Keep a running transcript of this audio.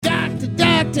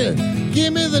doctor,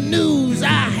 give me the news. I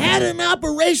had an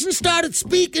operation, started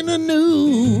speaking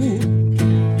anew.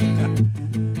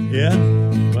 Yeah,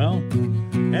 well,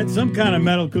 had some kind of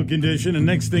medical condition, and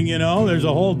next thing you know, there's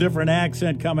a whole different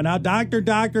accent coming out.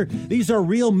 Doctor, these are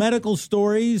real medical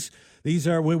stories. These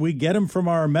are, we get them from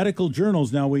our medical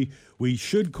journals. Now, we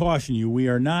should caution you, we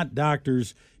are not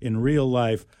doctors in real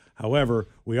life. However,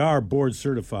 we are board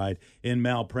certified in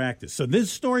malpractice. So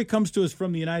this story comes to us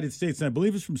from the United States, and I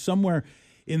believe it's from somewhere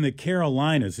in the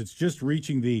Carolinas. It's just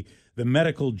reaching the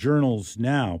medical journals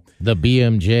now. The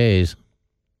BMJs,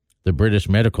 the British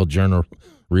Medical Journal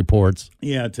reports.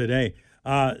 Yeah, today.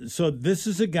 So this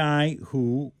is a guy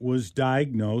who was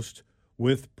diagnosed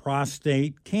with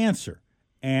prostate cancer.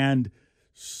 And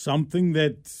something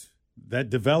that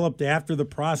developed after the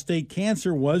prostate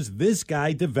cancer was this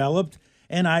guy developed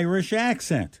an Irish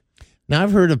accent. Now,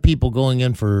 I've heard of people going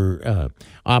in for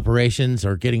operations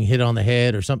or getting hit on the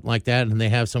head or something like that, and they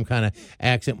have some kind of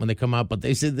accent when they come out, but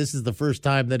they said this is the first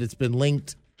time that it's been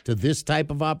linked to this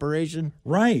type of operation?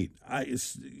 Right.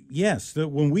 Yes.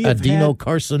 When we have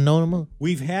adenocarcinoma?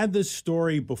 We've had this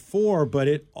story before, but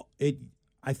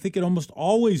I think it almost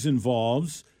always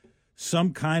involves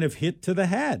some kind of hit to the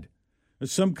head,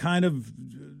 some kind of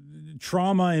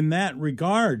trauma in that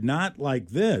regard, not like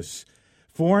this.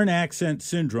 Foreign accent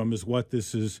syndrome is what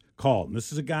this is called. And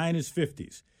this is a guy in his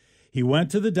 50s. He went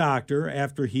to the doctor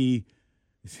after he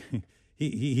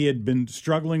had been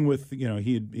struggling with,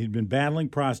 he'd been battling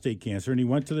prostate cancer, and he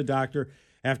went to the doctor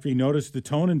after he noticed the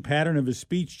tone and pattern of his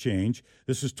speech change.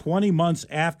 This is 20 months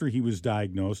after he was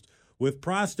diagnosed with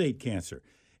prostate cancer.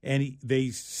 And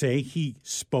they say he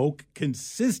spoke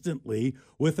consistently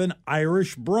with an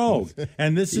Irish brogue.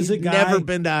 And this is a guy... never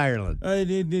been to Ireland.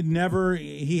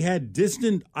 He had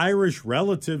distant Irish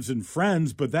relatives and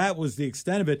friends, but that was the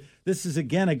extent of it. This is,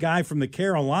 again, a guy from the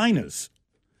Carolinas.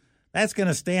 That's going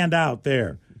to stand out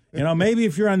there. Maybe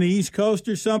if you're on the East Coast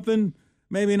or something,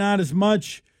 maybe not as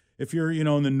much. If you're,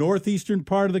 in the northeastern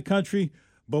part of the country.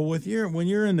 But when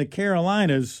you're in the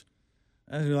Carolinas,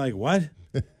 you're like, what?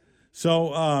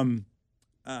 So,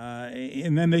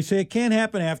 and then they say it can't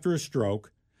happen after a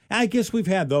stroke. I guess we've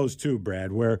had those too,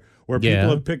 Brad, where people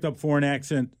have picked up foreign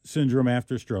accent syndrome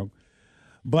after stroke.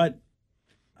 But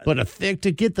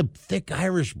to get the thick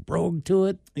Irish brogue to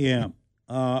it? Yeah.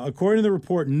 According to the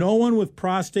report, no one with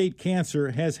prostate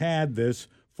cancer has had this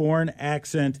foreign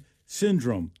accent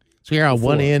syndrome. So here,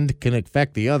 one end can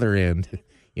affect the other end.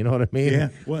 You know what I mean? Yeah.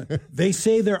 Well, they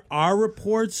say there are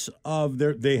reports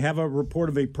they have a report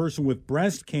of a person with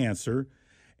breast cancer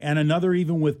and another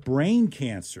even with brain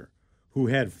cancer who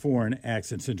had foreign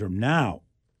accent syndrome. Now,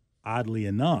 oddly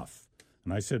enough,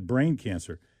 and I said brain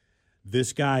cancer,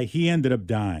 this guy, he ended up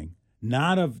dying.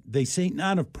 Not of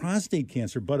prostate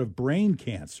cancer, but of brain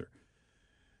cancer.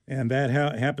 And that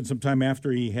happened sometime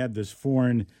after he had this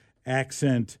foreign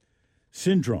accent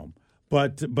syndrome.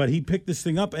 But he picked this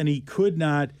thing up, and he could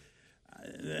not.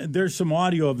 There's some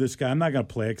audio of this guy. I'm not going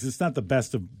to play it because it's not the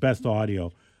best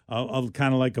audio of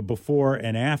kind of like a before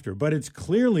and after. But it's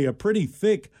clearly a pretty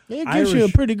thick. It gives you a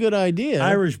pretty good idea.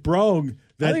 Irish brogue.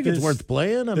 I think it's worth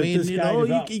playing. I mean,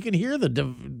 you can hear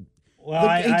the. Well,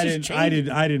 I didn't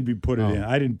put it in.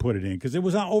 I didn't put it in because it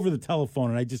was over the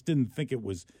telephone, and I just didn't think it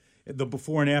was the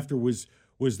before and after was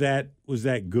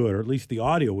that good, or at least the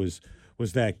audio was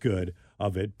that good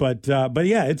of it. But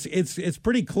yeah, it's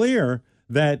pretty clear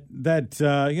that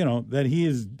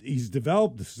he's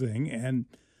developed this thing, and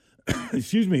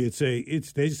excuse me, they say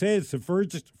it's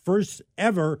the first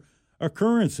ever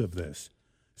occurrence of this.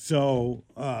 So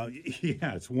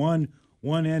yeah, it's one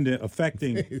end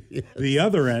affecting the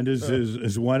other end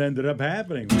is what ended up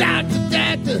happening.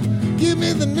 Doctor, give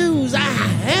me the news. I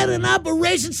had an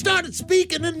operation, started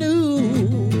speaking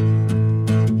anew.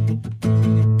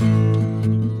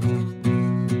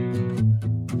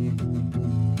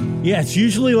 Yeah, it's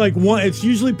usually it's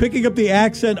usually picking up the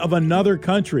accent of another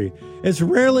country. As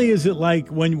rarely is it like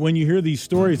when you hear these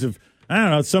stories of, I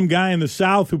don't know, some guy in the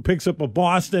South who picks up a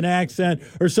Boston accent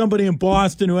or somebody in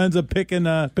Boston who ends up picking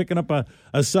up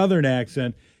a Southern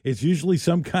accent. It's usually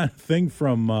some kind of thing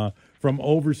from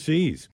overseas.